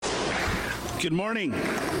Good morning.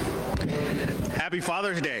 Happy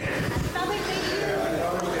Father's Day.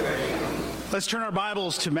 Let's turn our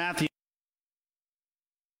Bibles to Matthew.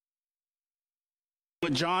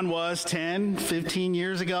 What John was 10, 15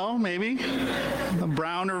 years ago, maybe. The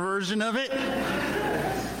browner version of it.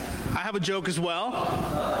 I have a joke as well.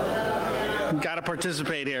 Got to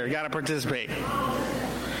participate here. Got to participate.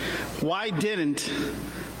 Why didn't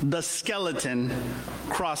the skeleton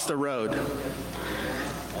cross the road?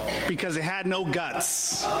 Because it had no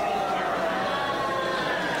guts.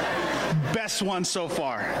 Best one so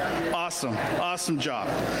far. Awesome job.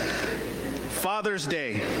 Father's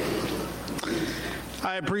Day.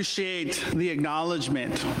 I appreciate the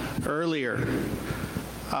acknowledgement earlier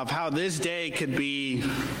of how this day could be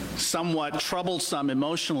somewhat troublesome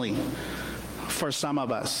emotionally for some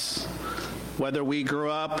of us. Whether we grew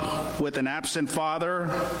up with an absent father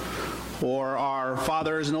or our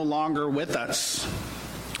father is no longer with us.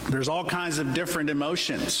 There's all kinds of different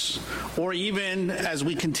emotions. Or even as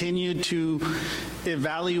we continue to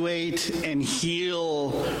evaluate and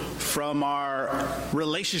heal from our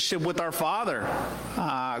relationship with our father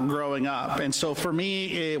growing up. And so for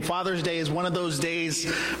me, Father's Day is one of those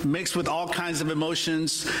days mixed with all kinds of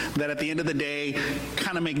emotions that at the end of the day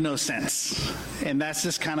kind of make no sense. And that's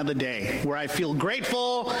just kind of the day where I feel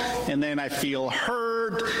grateful, and then I feel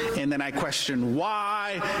hurt, and then I question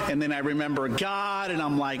why, and then I remember God, and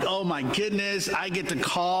I'm like, oh my goodness, I get to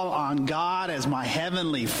call on God as my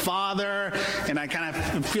heavenly Father, and I kind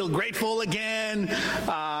of feel grateful again.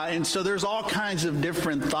 And so there's all kinds of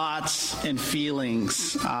different thoughts and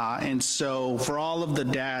feelings. And so for all of the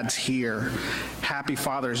dads here, happy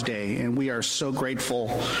Father's Day, and we are so grateful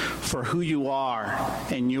for who you are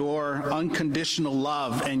and your unconditional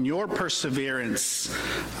love and your perseverance.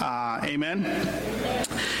 Amen.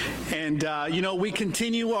 And, we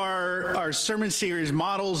continue our sermon series,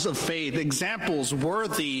 Models of Faith, Examples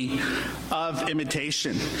Worthy of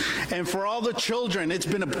Imitation. And for all the children, it's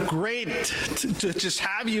been great to just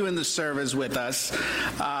have you in the service with us.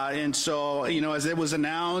 And so, as it was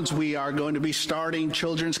announced, we are going to be starting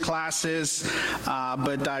children's classes.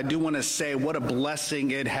 But I do want to say what a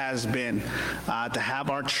blessing it has been to have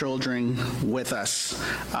our children with us.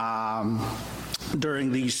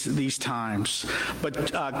 During these times.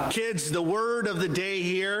 But kids, the word of the day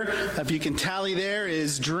here, if you can tally there,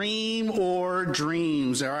 is dream or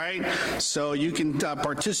dreams, all right? So you can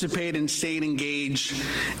participate and stay engaged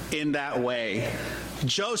in that way.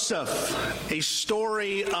 Joseph, a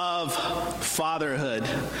story of fatherhood.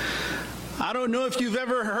 I don't know if you've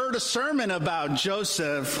ever heard a sermon about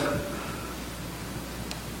Joseph.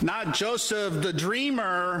 Not Joseph the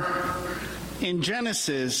dreamer in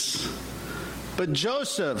Genesis, but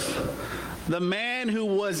Joseph, the man who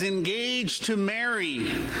was engaged to Mary,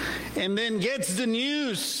 and then gets the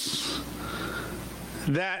news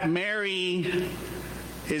that Mary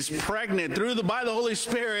is pregnant by the Holy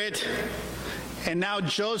Spirit, and now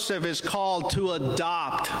Joseph is called to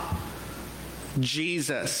adopt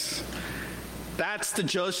Jesus. That's the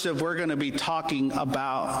Joseph we're going to be talking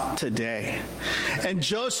about today. And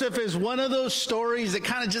Joseph is one of those stories that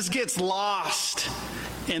kind of just gets lost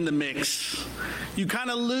in the mix. You kind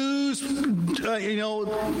of lose,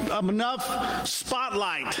 enough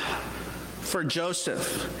spotlight for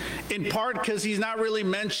Joseph, in part because he's not really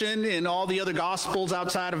mentioned in all the other Gospels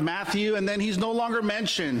outside of Matthew, and then he's no longer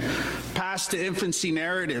mentioned past the infancy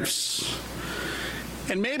narratives.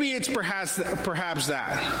 And maybe it's perhaps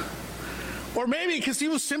that. Or maybe because he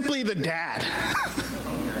was simply the dad.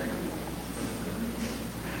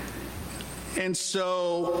 And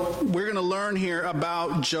so we're going to learn here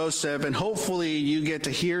about Joseph, and hopefully you get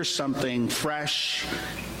to hear something fresh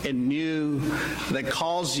and new that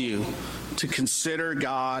calls you to consider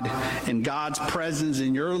God and God's presence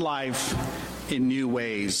in your life in new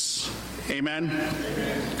ways. Amen?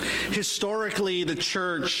 Historically, the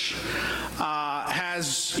church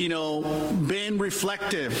has, been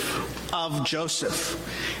reflective of Joseph.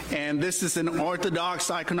 And this is an Orthodox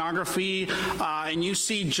iconography. And you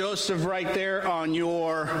see Joseph right there on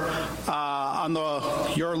your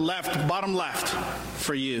left, bottom left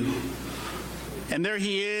for you. And there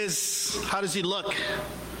he is. How does he look?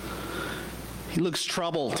 He looks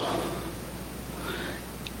troubled.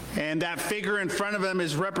 And that figure in front of him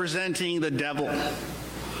is representing the devil.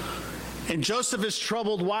 And Joseph is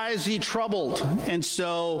troubled. Why is he troubled? And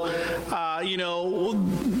so,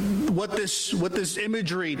 what this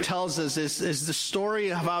imagery tells us is the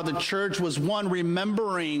story of how the church was, one,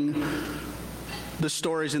 remembering the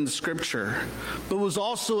stories in the Scripture, but was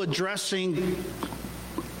also addressing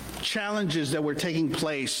challenges that were taking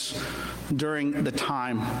place during the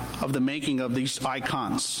time of the making of these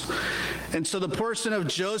icons. And so the person of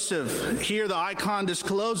Joseph, here the icon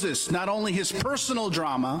discloses not only his personal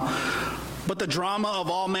drama, but the drama of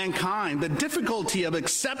all mankind, the difficulty of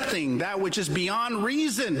accepting that which is beyond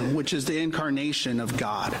reason, which is the incarnation of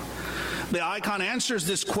God. The icon answers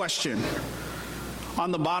this question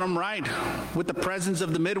on the bottom right with the presence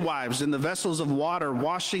of the midwives and the vessels of water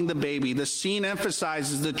washing the baby. The scene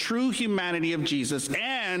emphasizes the true humanity of Jesus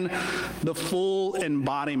and the full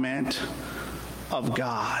embodiment of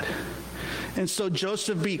God. And so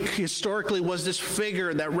Joseph historically was this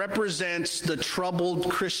figure that represents the troubled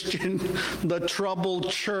Christian, the troubled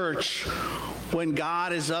church, when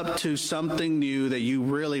God is up to something new that you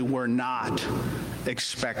really were not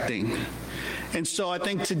expecting. And so I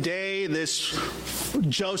think today this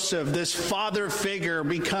Joseph, this father figure,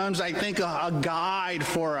 becomes, I think, a guide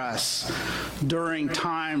for us during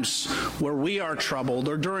times where we are troubled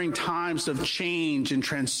or during times of change and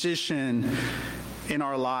transition in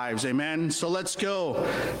our lives. Amen. So let's go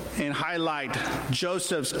and highlight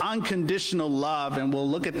Joseph's unconditional love, and we'll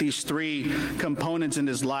look at these three components in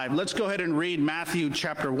his life. Let's go ahead and read Matthew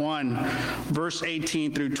chapter 1, verse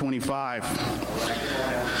 18 through 25.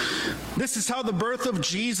 This is how the birth of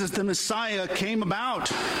Jesus, the Messiah, came about.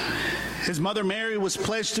 His mother Mary was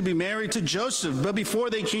pledged to be married to Joseph, but before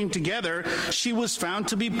they came together, she was found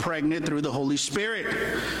to be pregnant through the Holy Spirit.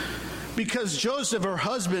 Because Joseph, her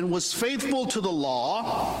husband, was faithful to the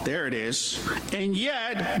law, there it is, and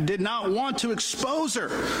yet did not want to expose her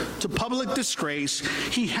to public disgrace,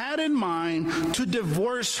 he had in mind to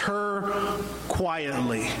divorce her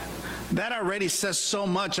quietly. That already says so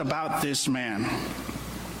much about this man.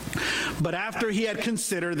 But after he had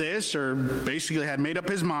considered this, or basically had made up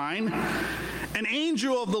his mind, an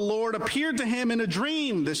angel of the Lord appeared to him in a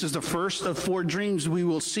dream. This is the first of 4 dreams we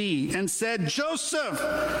will see, and said, Joseph,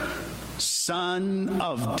 son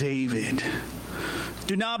of David,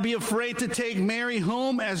 do not be afraid to take Mary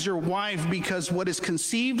home as your wife, because what is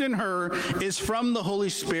conceived in her is from the Holy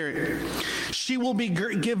Spirit. She will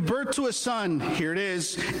give birth to a son, here it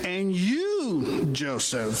is, and you,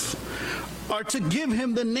 Joseph, are to give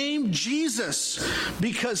him the name Jesus,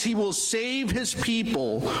 because he will save his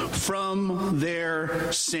people from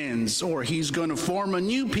their sins. Or he's going to form a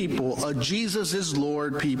new people, a Jesus is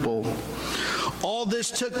Lord people. All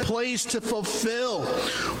this took place to fulfill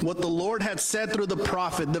what the Lord had said through the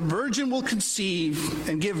prophet. The virgin will conceive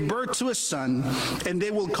and give birth to a son, and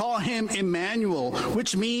they will call him Emmanuel,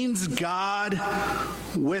 which means God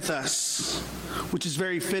with us, which is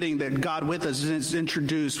very fitting that God with us is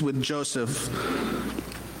introduced with Joseph.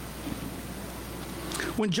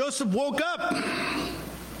 When Joseph woke up,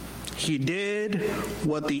 he did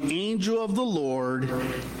what the angel of the Lord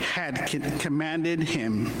had commanded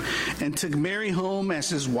him, and took Mary home as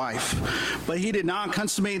his wife. But he did not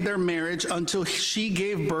consummate their marriage until she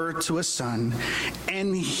gave birth to a son,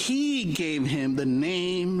 and he gave him the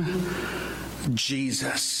name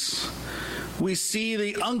Jesus. We see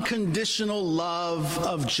the unconditional love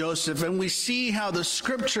of Joseph, and we see how the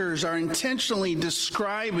scriptures are intentionally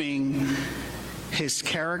describing his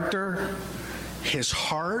character, his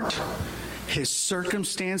heart, his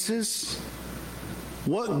circumstances,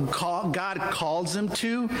 what God calls him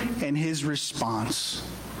to, and his response.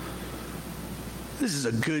 This is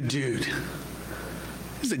a good dude.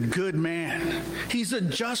 He's a good man. He's a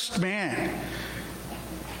just man.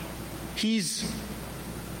 He's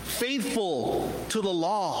faithful to the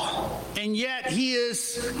law, and yet he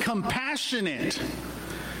is compassionate,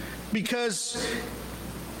 because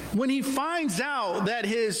when he finds out that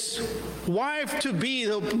his wife-to-be,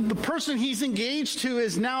 the person he's engaged to,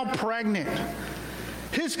 is now pregnant,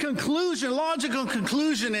 his logical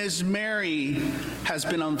conclusion is, Mary has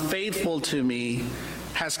been unfaithful to me,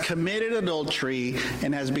 has committed adultery,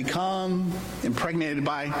 and has become impregnated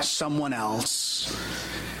by someone else.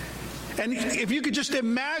 And if you could just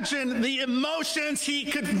imagine the emotions he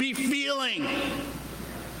could be feeling.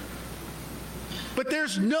 But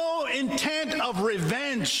there's no intent of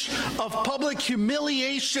revenge, of public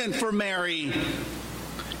humiliation for Mary.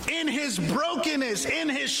 In his brokenness, in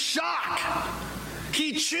his shock,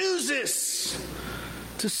 he chooses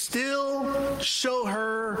to still show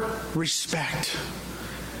her respect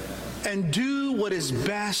and do what is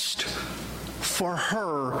best for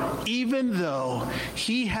her, even though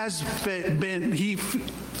he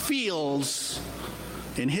feels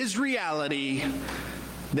in his reality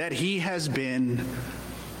that he has been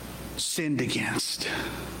sinned against.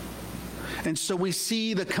 And so we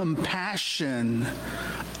see the compassion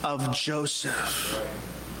of Joseph.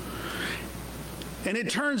 And it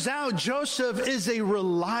turns out Joseph is a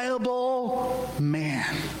reliable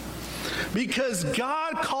man. because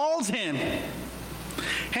God calls him.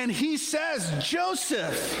 And he says,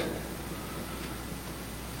 Joseph,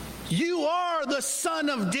 you are the son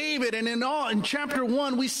of David. And in chapter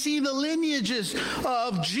 1, we see the lineages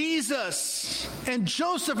of Jesus. And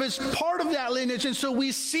Joseph is part of that lineage. And so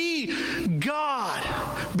we see God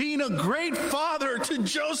being a great father to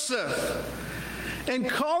Joseph and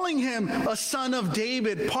calling him a son of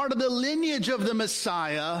David, part of the lineage of the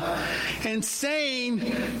Messiah, and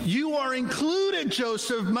saying, you are included,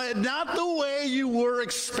 Joseph, but not the way you were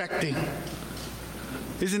expecting.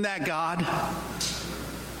 Isn't that God?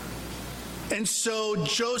 And so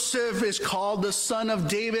Joseph is called the son of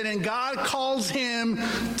David, and God calls him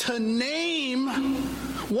to name.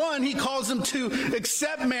 One, he calls him to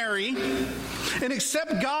accept Mary and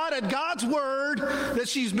accept God at God's word that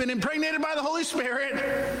she's been impregnated by the Holy Spirit.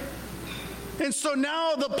 And so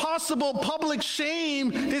now the possible public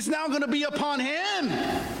shame is now going to be upon him.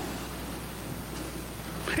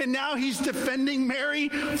 And now he's defending Mary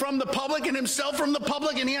from the public and himself from the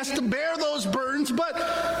public, and he has to bear those burdens. But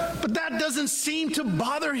that doesn't seem to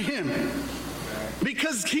bother him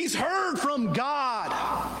because he's heard from God.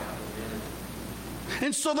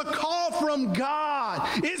 And so the call from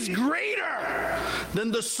God is greater than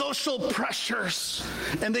the social pressures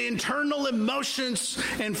and the internal emotions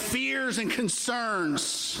and fears and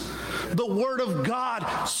concerns. The word of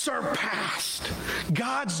God surpassed.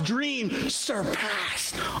 God's dream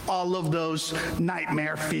surpassed all of those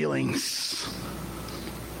nightmare feelings.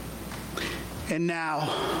 And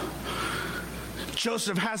now,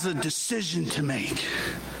 Joseph has a decision to make.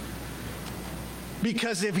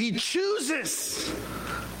 Because if he chooses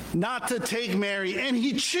not to take Mary, and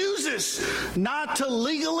he chooses not to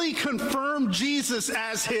legally confirm Jesus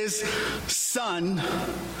as his son,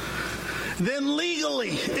 then legally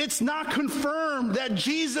it's not confirmed that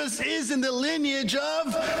Jesus is in the lineage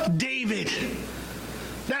of David.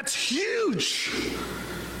 That's huge.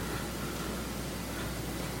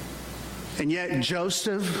 And yet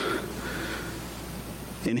Joseph,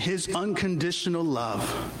 in his unconditional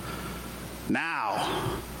love,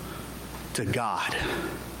 now to God,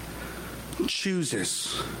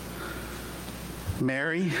 chooses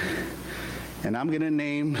Mary, and I'm going to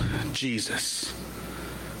name Jesus.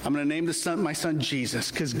 I'm going to name my son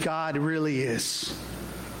Jesus, because God really is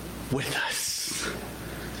with us.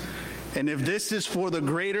 And if this is for the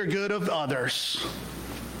greater good of others,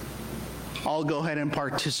 I'll go ahead and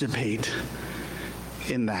participate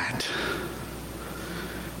in that.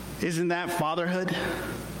 Isn't that fatherhood?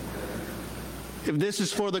 If this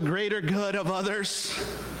is for the greater good of others,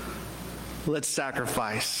 let's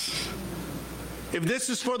sacrifice. If this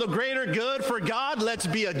is for the greater good for God, let's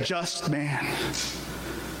be a just man.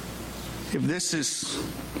 If this is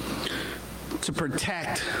to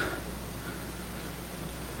protect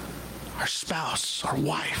our spouse, our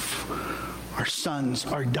wife, our sons,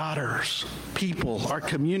 our daughters, people, our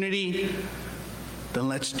community, then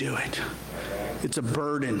let's do it. It's a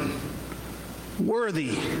burden,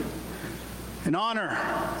 worthy, an honor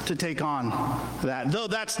to take on that. Though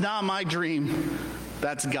that's not my dream,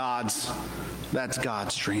 that's God's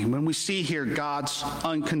dream. When we see here God's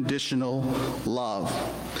unconditional love.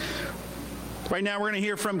 Right now we're going to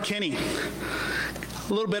hear from Kenny.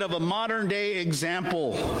 A little bit of a modern day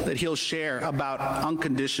example that he'll share about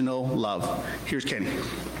unconditional love. Here's Kenny.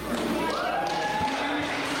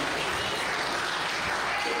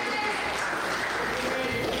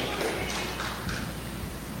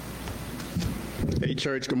 Hey,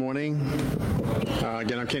 church, good morning.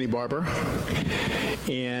 Again, I'm Kenny Barber.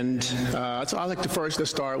 And so I'd like to first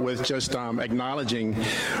start with just acknowledging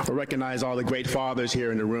or recognize all the great fathers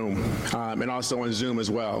here in the room and also on Zoom as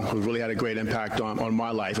well, who really had a great impact on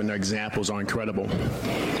my life, and their examples are incredible.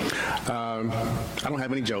 I don't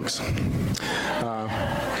have any jokes.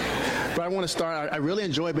 But I want to start, I really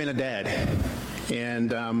enjoy being a dad.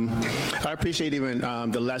 And I appreciate even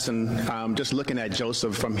the lesson, just looking at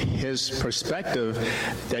Joseph from his perspective,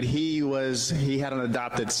 that he had an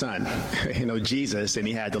adopted son, Jesus, and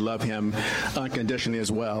he had to love him unconditionally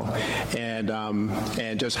as well.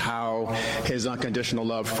 And just how his unconditional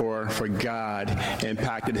love for God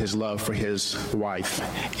impacted his love for his wife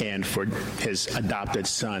and for his adopted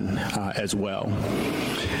son as well.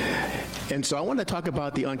 And so I want to talk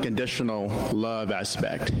about the unconditional love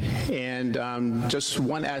aspect. And just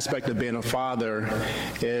one aspect of being a father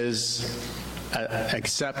is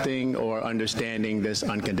accepting or understanding this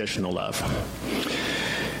unconditional love.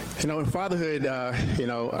 In fatherhood,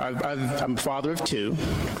 I'm a father of two,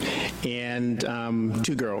 and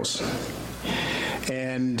two girls.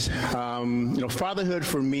 And, fatherhood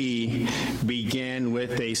for me began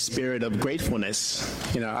with a spirit of gratefulness.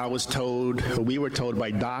 We were told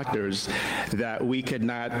by doctors that we could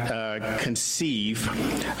not conceive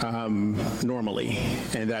normally,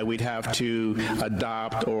 and that we'd have to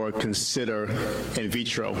adopt or consider in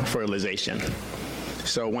vitro fertilization.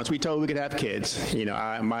 So once we told we could have kids,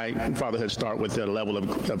 my fatherhood started with a level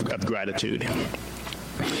of gratitude.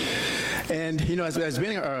 And, as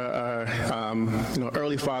being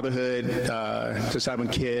early fatherhood, just having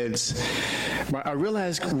kids, I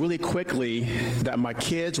realized really quickly that my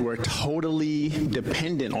kids were totally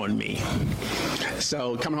dependent on me.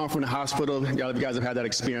 So coming home from the hospital, you guys have had that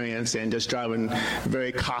experience, and just driving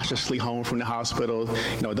very cautiously home from the hospital,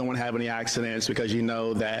 don't want to have any accidents because you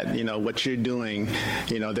know that, what you're doing,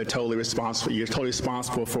 they're totally responsible. You're totally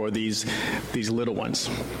responsible for these little ones.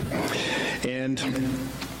 And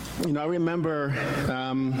I remember,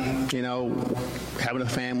 having a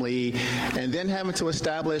family and then having to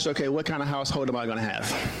establish, okay, what kind of household am I going to have?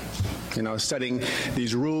 Setting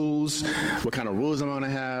these rules, what kind of rules I'm going to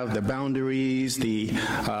have, the boundaries, the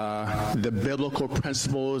biblical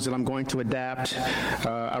principles that I'm going to adapt.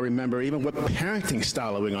 I remember even what parenting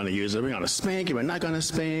style are we going to use? Are we going to spank? Are we not going to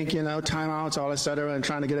spank? Timeouts, all et cetera, and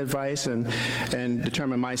trying to get advice and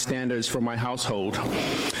determine my standards for my household.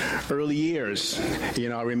 Early years,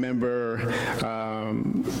 I remember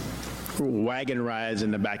wagon rides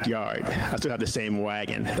in the backyard. I still have the same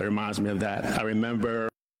wagon that reminds me of that. I remember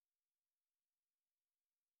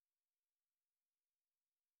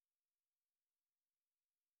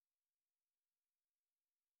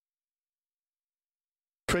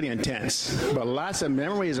pretty intense, but lots of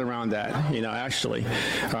memories around that, actually.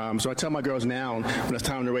 So I tell my girls now, when it's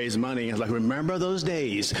time to raise money, it's like, remember those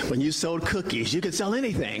days when you sold cookies? You could sell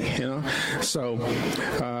anything, So,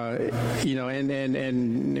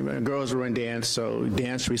 and girls were in dance, so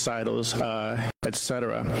dance recitals,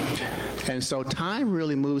 etc. And so time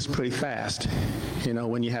really moves pretty fast,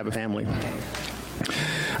 when you have a family.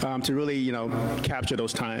 To really, capture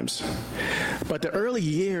those times. But the early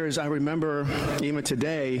years, I remember, even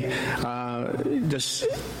today, just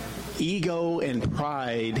ego and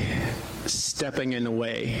pride stepping in the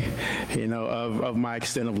way, of my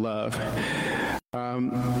extent of love.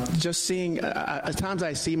 Just seeing, at times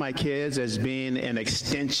I see my kids as being an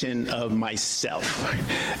extension of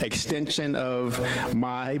myself, extension of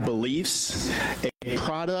my beliefs, a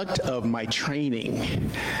product of my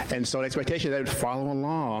training. And so the expectation that it would follow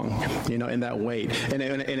along, in that way. And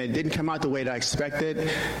it didn't come out the way that I expected.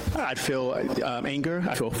 I'd feel anger,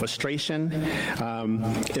 I'd feel frustration.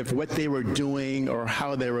 If what they were doing or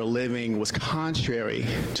how they were living was contrary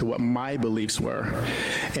to what my beliefs were.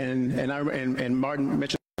 And Martin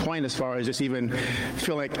mentioned the point as far as just even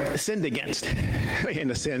feel like sinned against, in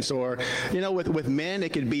a sense. Or, with men,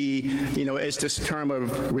 it could be, it's this term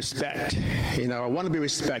of respect. I want to be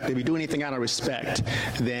respected. If you do anything out of respect,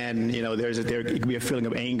 then, there could be a feeling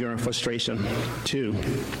of anger and frustration, too.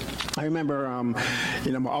 I remember,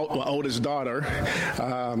 my oldest daughter,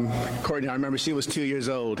 Courtney, I remember she was 2 years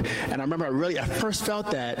old. And I remember I first felt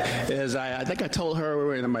that as I think I told her, we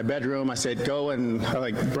were in my bedroom, I said, go and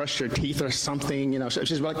brush your teeth or something.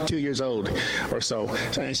 She's about 2 years old or so.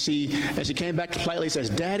 And she came back politely and says,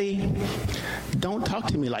 Daddy, don't talk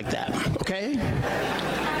to me like that, okay?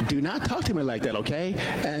 Do not talk to me like that, okay?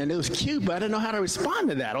 And it was cute, but I didn't know how to respond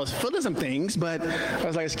to that. I was full of some things, but I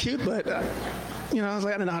was like, it's cute, but... I was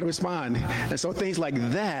like, I don't know how to respond. And so things like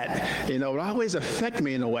that, would always affect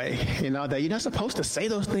me in a way, that you're not supposed to say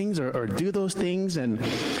those things or do those things. And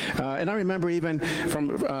I remember even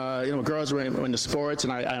from, girls were into sports,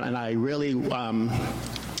 and I really...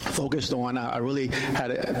 focused on, I really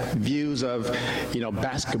had views of,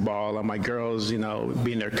 basketball and my girls,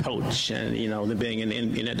 being their coach and, them being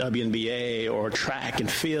in a WNBA or track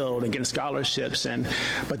and field and getting scholarships.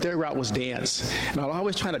 But their route was dance. And I'll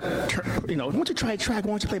always try to, why don't you try track?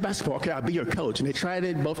 Why don't you play basketball? Okay, I'll be your coach. And they tried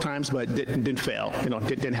it both times, but didn't fail.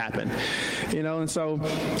 Didn't happen. And so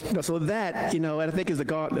that, I think is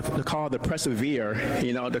the call to persevere,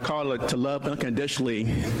 the call to love unconditionally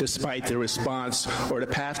despite the response or the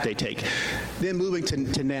path they take. Then moving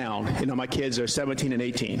to now, my kids are 17 and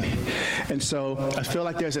 18. And so I feel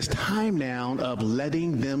like there's this time now of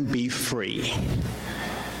letting them be free.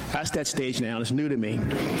 That's that stage now. It's new to me.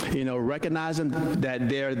 Recognizing that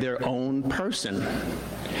they're their own person.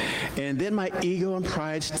 And then my ego and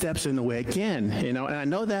pride steps in the way again, and I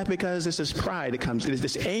know that because it's this pride that comes, it's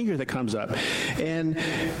this anger that comes up. And,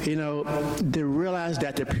 to realize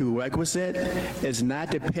that the prerequisite is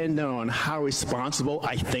not dependent on how responsible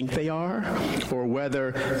I think they are, or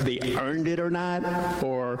whether they earned it or not,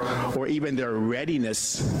 or even their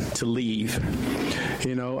readiness to leave,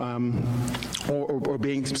 or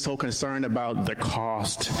being so concerned about the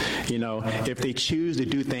cost, if they choose to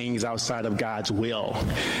do things outside of God's will,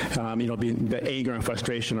 the anger and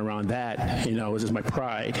frustration around that, is just my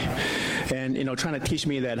pride, and trying to teach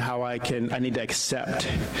me that how I need to accept,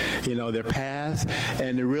 their path,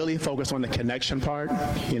 and to really focus on the connection part,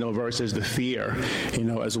 versus the fear,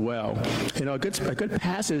 as well. A good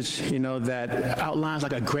passage, that outlines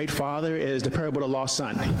like a great father is the parable of the lost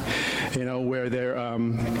son, where they're,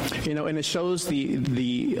 and it shows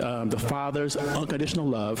the father's unconditional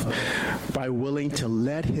love by willing to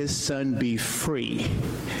let his son be free,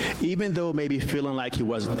 even though maybe feeling like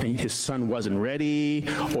his son wasn't ready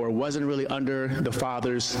or wasn't really under the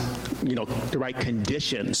father's, the right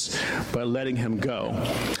conditions, but letting him go.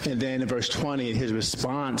 And then in verse 20, his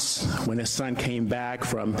response when his son came back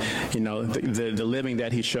from, the living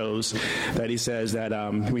that he shows, that he says that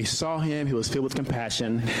when he saw him, he was filled with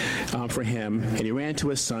compassion for him, and he ran to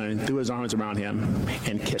his son, threw his arms around him,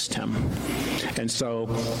 and kissed him. And so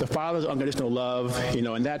the father's unconditional love,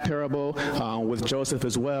 in that parable with Joseph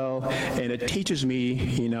as well, and it teaches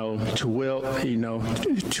me, to will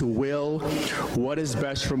what is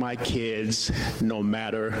best for my kids, no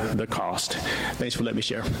matter the cost. Thanks for letting me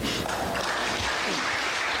share.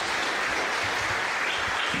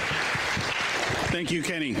 Thank you,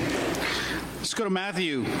 Kenny. Let's go to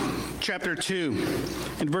Matthew chapter 2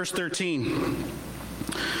 and verse 13.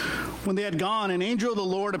 When they had gone, an angel of the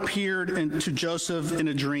Lord appeared to Joseph in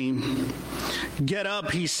a dream. "Get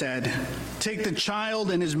up," he said, "take the child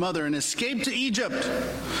and his mother and escape to Egypt.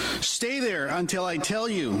 Stay there until I tell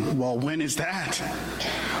you." Well, when is that?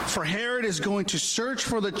 "For Herod is going to search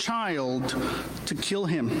for the child to kill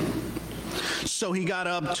him." So he got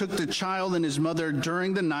up, took the child and his mother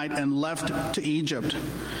during the night, and left to Egypt,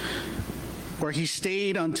 where he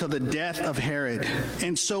stayed until the death of Herod.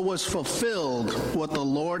 And so was fulfilled what the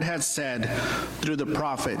Lord had said through the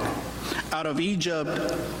prophet, "Out of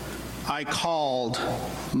Egypt I called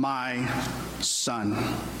my son."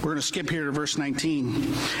 We're going to skip here to verse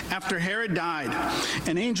 19. After Herod died,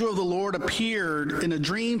 an angel of the Lord appeared in a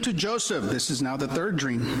dream to Joseph. This is now the third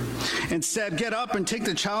dream. And said, "Get up and take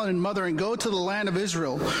the child and mother and go to the land of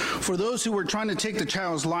Israel, for those who were trying to take the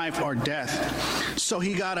child's life are dead." So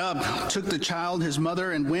he got up, took the child, his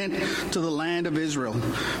mother, and went to the land of Israel.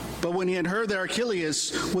 But when he had heard that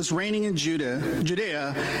Archelaus was reigning in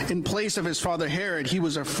Judea in place of his father Herod, he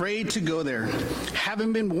was afraid to go there.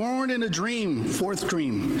 Having been warned in a dream, fourth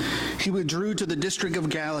dream, he withdrew to the district of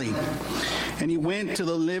Galilee, and he went to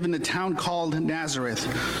live in the town called Nazareth.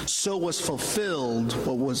 So was fulfilled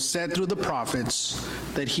what was said through the prophets,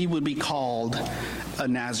 that he would be called a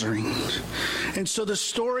Nazarene. And so the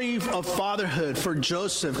story of fatherhood for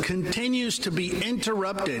Joseph continues to be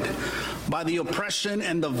interrupted by the oppression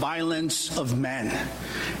and the violence of men.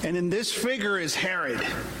 And in this figure is Herod.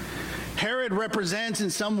 Herod represents in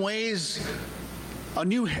some ways a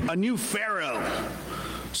new Pharaoh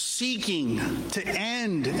seeking to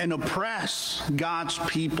end and oppress God's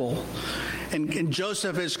people. And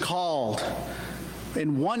Joseph is called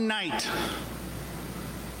in one night,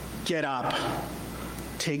 "Get up,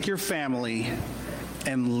 take your family,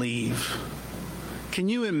 and leave." Can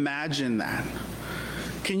you imagine that?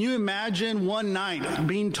 Can you imagine one night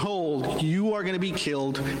being told you are going to be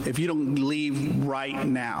killed if you don't leave right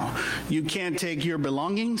now? You can't take your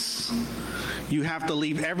belongings. You have to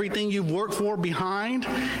leave everything you've worked for behind,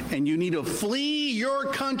 and you need to flee your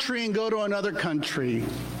country and go to another country.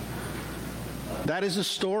 That is a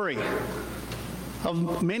story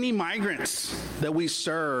of many migrants that we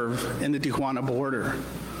serve in the Tijuana border,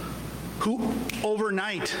 who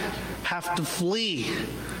overnight have to flee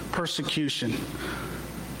persecution.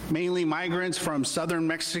 Mainly migrants from southern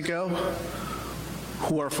Mexico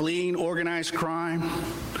who are fleeing organized crime,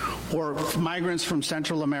 or migrants from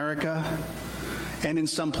Central America, and in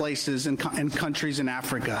some places in countries in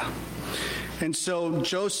Africa. And so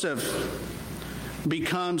Joseph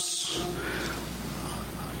becomes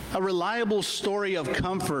a reliable story of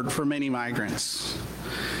comfort for many migrants.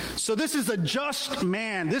 So this is a just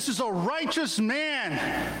man. This is a righteous man.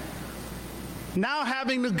 Now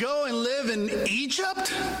having to go and live in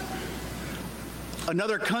Egypt?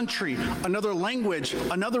 Another country, another language,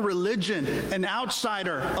 another religion, an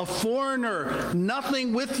outsider, a foreigner,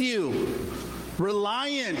 nothing with you.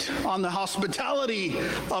 reliant on the hospitality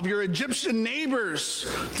of your Egyptian neighbors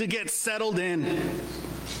to get settled in.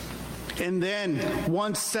 And then,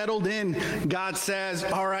 once settled in, God says,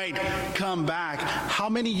 all right, come back. How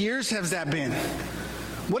many years has that been?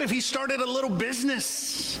 What if he started a little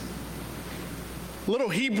business? Little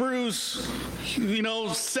Hebrews,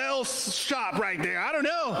 sales shop right there. I don't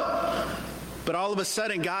know. But all of a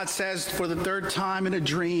sudden, God says for the third time in a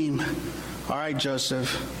dream, all right, Joseph,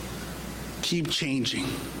 keep changing.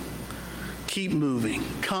 Keep moving.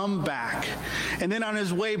 Come back. And then on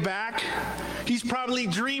his way back, he's probably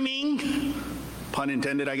dreaming, pun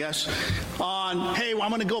intended, I guess, on, hey, well, I'm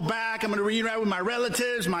going to go back. I'm going to reunite with my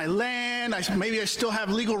relatives, my land. Maybe I still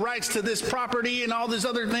have legal rights to this property and all these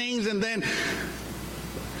other things. And then,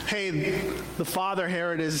 hey, the father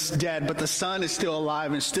Herod is dead, but the son is still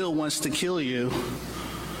alive and still wants to kill you.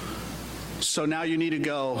 So now you need to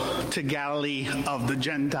go to Galilee of the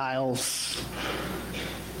Gentiles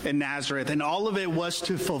in Nazareth. And all of it was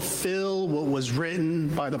to fulfill what was written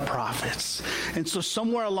by the prophets. And so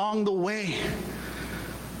somewhere along the way,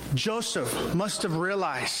 Joseph must have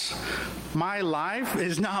realized, my life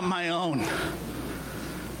is not my own.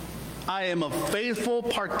 I am a faithful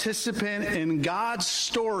participant in God's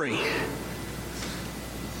story.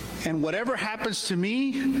 And whatever happens to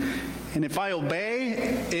me, and if I obey,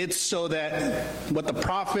 it's so that what the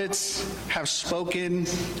prophets have spoken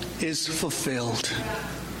is fulfilled.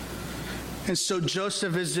 And so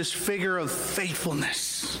Joseph is this figure of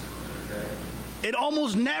faithfulness. It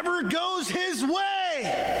almost never goes his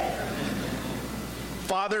way.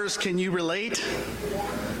 Fathers, can you relate?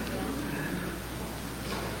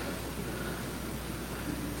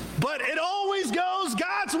 But it always goes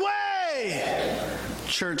God's way.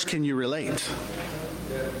 Church, can you relate?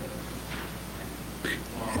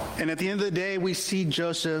 And at the end of the day, we see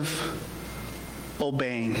Joseph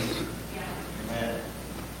obeying.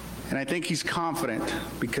 And I think he's confident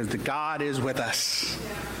because the God is with us.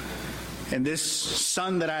 And this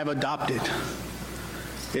son that I've adopted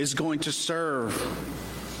is going to serve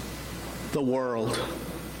the world.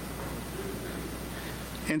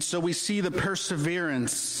 And so we see the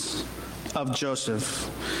perseverance of Joseph.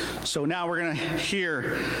 So now we're going to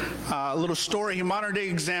hear a little story, a modern day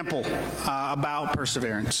example about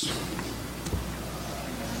perseverance.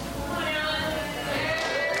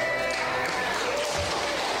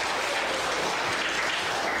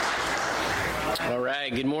 All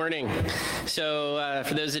right, good morning. So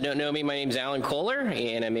for those that don't know me, my name is Alan Kohler,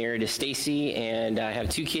 and I'm married to Stacy, and I have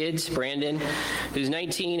two kids, Brandon, who's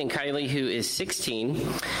 19, and Kylie, who is 16.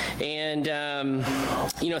 And,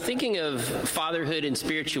 thinking of fatherhood and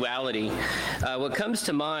spirituality, what comes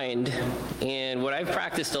to mind, and what I've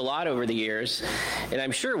practiced a lot over the years, and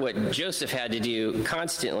I'm sure what Joseph had to do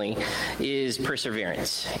constantly, is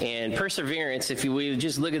perseverance. And perseverance, if we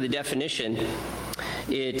just look at the definition,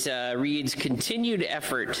 it reads continued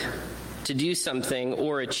effort to do something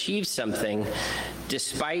or achieve something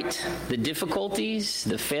despite the difficulties,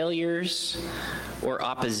 the failures, or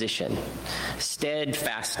opposition.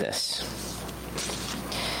 Steadfastness.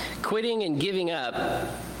 Quitting and giving up,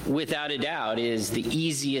 without a doubt, is the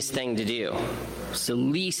easiest thing to do. It's the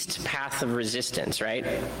least path of resistance, right?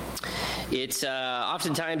 It's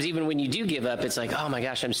oftentimes, even when you do give up, it's like, oh my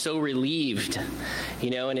gosh, I'm so relieved,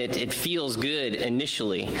 and it feels good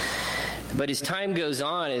initially. But as time goes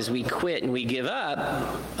on, as we quit and we give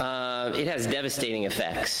up, it has devastating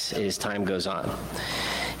effects as time goes on.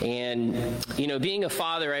 And, being a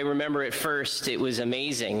father, I remember at first it was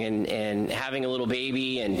amazing and having a little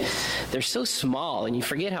baby, and they're so small, and you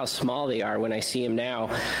forget how small they are when I see them now.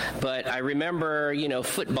 But I remember,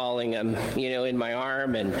 footballing them, in my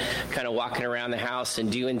arm and kind of walking around the house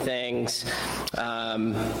and doing things.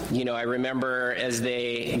 I remember as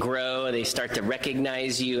they grow, they start to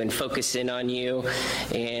recognize you and focus in on you,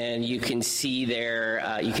 and you can see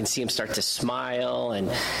them start to smile, and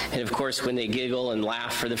of course when they giggle and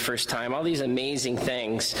laugh for the first time, all these amazing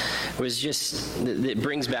things it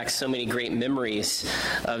brings back so many great memories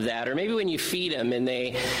of that. Or maybe when you feed them and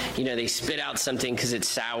they spit out something because it's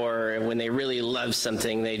sour, and when they really love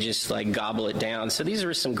something, they just like gobble it down. So these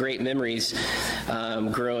were some great memories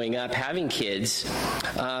growing up, having kids.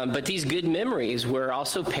 But these good memories were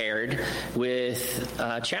also paired with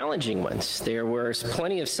challenging ones. There was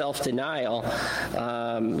plenty of self-denial,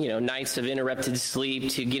 nights of interrupted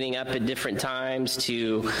sleep, to getting up at different times,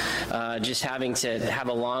 to just having to have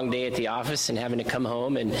a long day at the office and having to come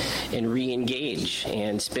home and re-engage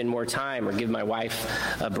and spend more time, or give my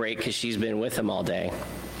wife a break because she's been with them all day.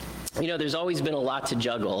 there's always been a lot to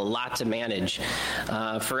juggle, a lot to manage.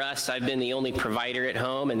 For us, I've been the only provider at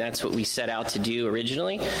home, and that's what we set out to do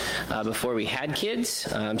originally before we had kids,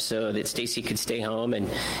 so that Stacy could stay home and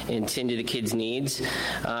tend to the kids' needs.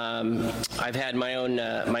 I've had my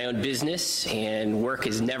own business, and work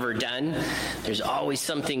is never done. There's always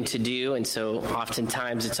something to do, and so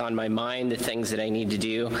oftentimes it's on my mind, the things that I need to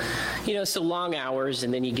do. So long hours,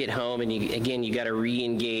 and then you get home, and you got to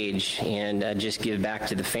re-engage and just give back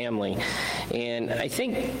to the family. And I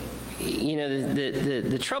think,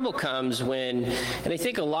 the trouble comes when, and I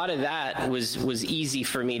think a lot of that was easy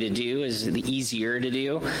for me to do, is the easier to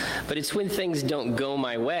do, but it's when things don't go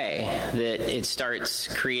my way that it starts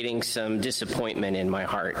creating some disappointment in my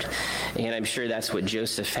heart. And I'm sure that's what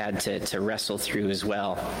Joseph had to wrestle through as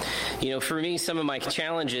well. For me, some of my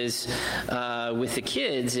challenges with the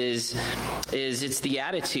kids is it's the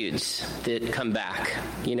attitudes that come back,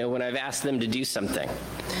 when I've asked them to do something.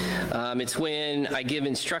 It's when I give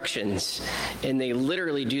instructions and they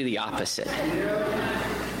literally do the opposite,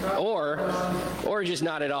 or just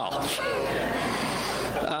not at all.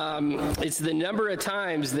 It's the number of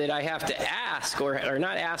times that I have to ask, or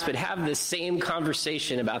not ask, but have the same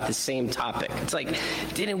conversation about the same topic. It's like,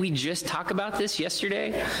 didn't we just talk about this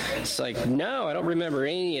yesterday? It's like, no, I don't remember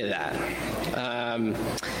any of that.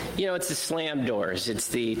 It's the slam doors. It's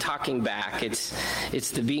the talking back. It's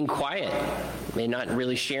the being quiet and not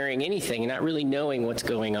really sharing anything and not really knowing what's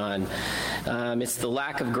going on. It's the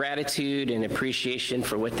lack of gratitude and appreciation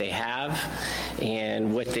for what they have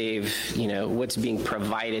and what what's being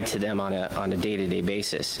provided to them on a day-to-day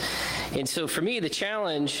basis. And so for me, the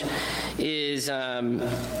challenge is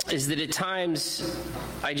that at times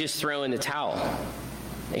I just throw in the towel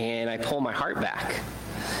and I pull my heart back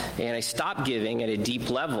and I stop giving at a deep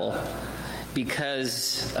level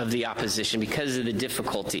because of the opposition, because of the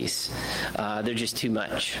difficulties. They're just too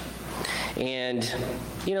much. And,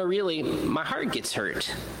 really, my heart gets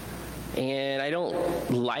hurt. And I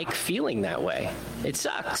don't like feeling that way. It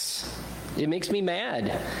sucks. It makes me mad.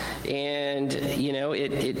 And,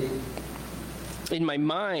 it in my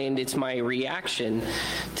mind, it's my reaction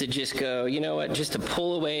to just go, just to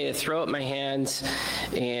pull away, to throw up my hands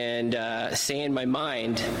and say in my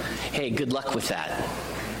mind, hey, good luck with that.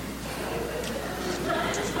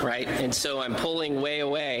 Right? And so I'm pulling way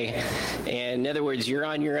away. And in other words, you're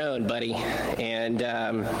on your own, buddy. And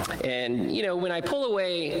when I pull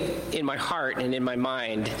away in my heart and in my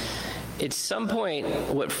mind, at some point,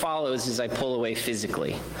 what follows is I pull away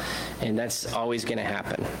physically. And that's always going to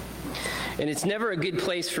happen. And it's never a good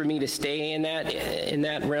place for me to stay in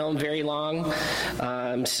that realm very long.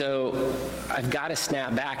 So I've got to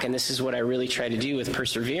snap back, and this is what I really try to do with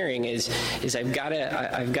persevering: is I've got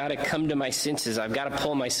to come to my senses. I've got to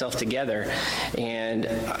pull myself together, and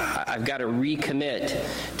I've got to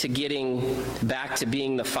recommit to getting back to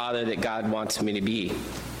being the father that God wants me to be.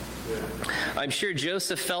 I'm sure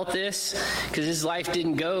Joseph felt this because his life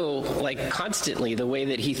didn't go constantly the way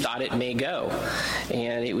that he thought it may go,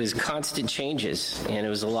 and it was constant changes, and it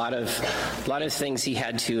was a lot of things he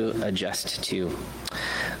had to adjust to.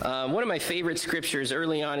 One of my favorite scriptures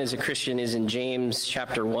early on as a Christian is in James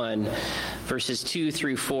chapter 1, verses 2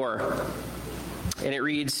 through 4, and it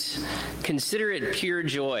reads, "Consider it pure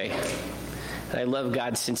joy." And I love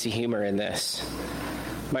God's sense of humor in this.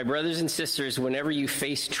 My brothers and sisters, whenever you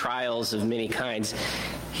face trials of many kinds,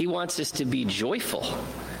 he wants us to be joyful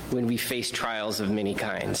when we face trials of many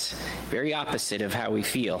kinds. Very opposite of how we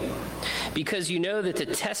feel. Because you know that the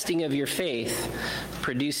testing of your faith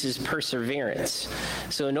produces perseverance.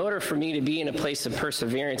 So in order for me to be in a place of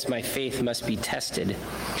perseverance, my faith must be tested.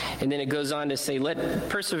 And then it goes on to say, let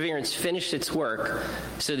perseverance finish its work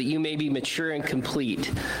so that you may be mature and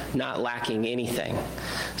complete, not lacking anything.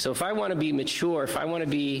 So if I want to be mature, if I want to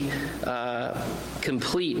be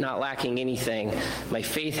complete, not lacking anything, my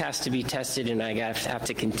faith has to be tested, and I have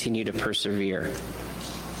to continue to persevere.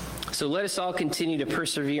 So let us all continue to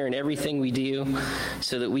persevere in everything we do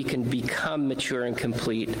so that we can become mature and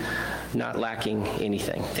complete, not lacking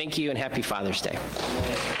anything. Thank you, and happy Father's Day.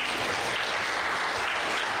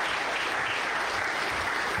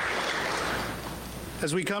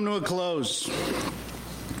 As we come to a close,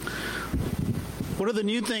 what are the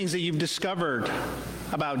new things that you've discovered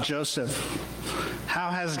about Joseph? How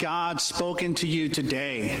has God spoken to you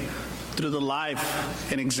today through the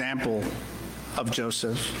life and example of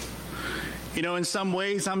Joseph? In some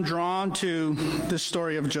ways, I'm drawn to the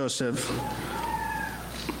story of Joseph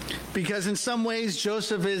because in some ways,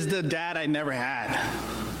 Joseph is the dad I never had.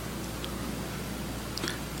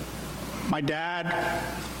 My dad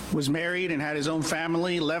was married and had his own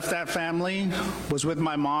family, left that family, was with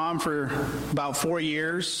my mom for about 4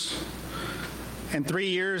 years. And 3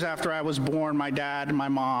 years after I was born, my dad and my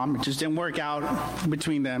mom, it just didn't work out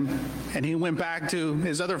between them. And he went back to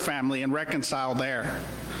his other family and reconciled there.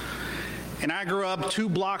 And I grew up 2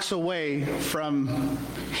 blocks away from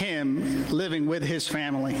him, living with his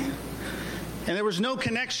family. And there was no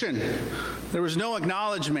connection. There was no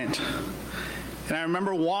acknowledgement. And I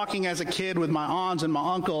remember walking as a kid with my aunts and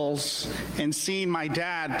my uncles and seeing my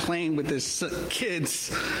dad playing with his kids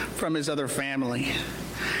from his other family.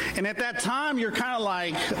 And at that time, you're kind of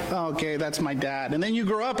like, oh, okay, that's my dad. And then you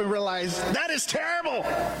grow up and realize, that is terrible.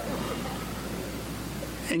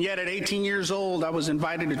 And yet at 18 years old, I was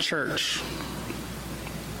invited to church.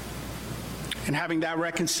 And having that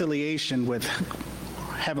reconciliation with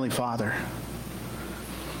Heavenly Father.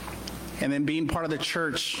 And then being part of the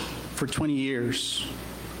church for 20 years,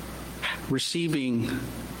 receiving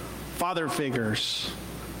father figures,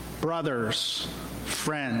 brothers,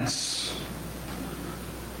 friends.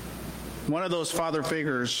 One of those father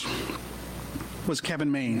figures was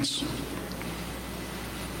Kevin Maines.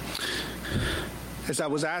 As I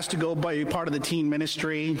was asked to go be part of the teen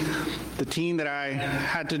ministry, the teen that I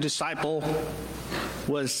had to disciple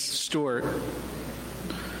was Stuart.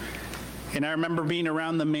 And I remember being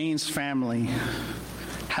around the Maines family,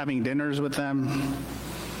 having dinners with them,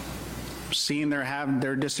 seeing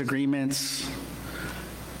their disagreements,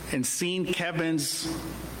 and seeing Kevin's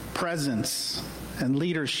presence and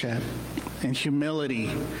leadership and humility,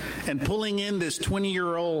 and pulling in this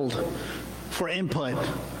 20-year-old for input.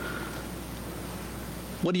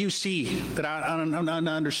 What do you see that I'm not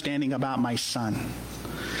understanding about my son?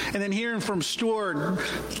 And then hearing from Stuart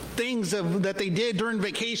things that they did during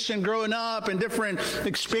vacation growing up and different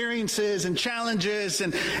experiences and challenges,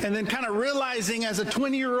 and then kind of realizing as a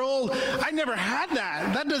 20-year-old, I never had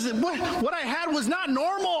that. What I had was not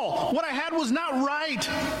normal. What I had was not right.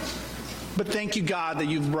 But thank you, God, that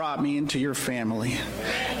you've brought me into your family.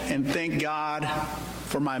 And thank God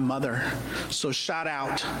for my mother. So shout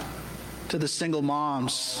out to the single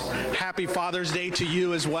moms. Happy Father's Day to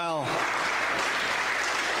you as well.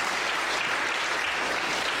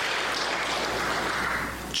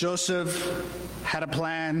 Joseph had a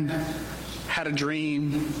plan, had a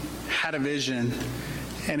dream, had a vision,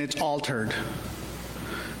 and it's altered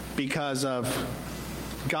because of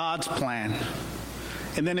God's plan.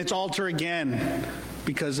 And then it's altered again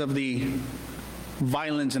because of the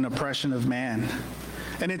violence and oppression of man.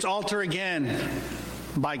 And it's altered again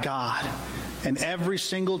by God. And every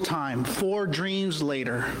single time, 4 dreams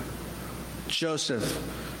later, Joseph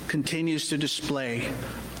continues to display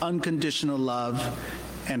unconditional love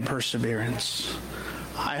and perseverance.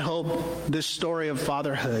 I hope this story of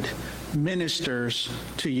fatherhood ministers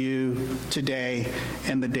to you today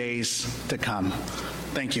and the days to come.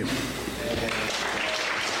 Thank you.